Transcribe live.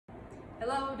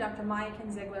Hello, Dr. Maya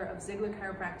Ziegler of Ziegler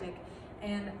Chiropractic,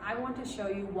 and I want to show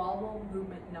you Wobble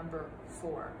movement number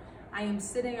 4. I am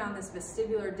sitting on this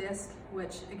vestibular disc,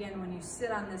 which again, when you sit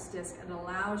on this disc, it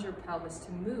allows your pelvis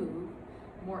to move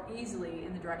more easily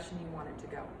in the direction you want it to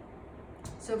go.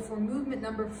 So for movement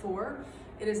number 4,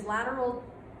 it is lateral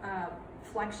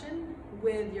flexion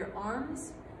with your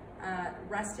arms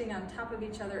resting on top of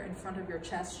each other in front of your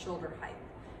chest, shoulder height.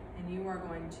 And you are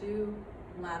going to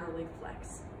laterally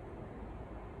flex.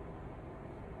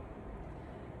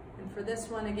 And for this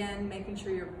one, again, making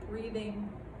sure you're breathing,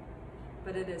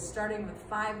 but it is starting with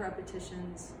 5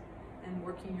 repetitions and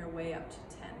working your way up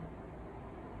to 10.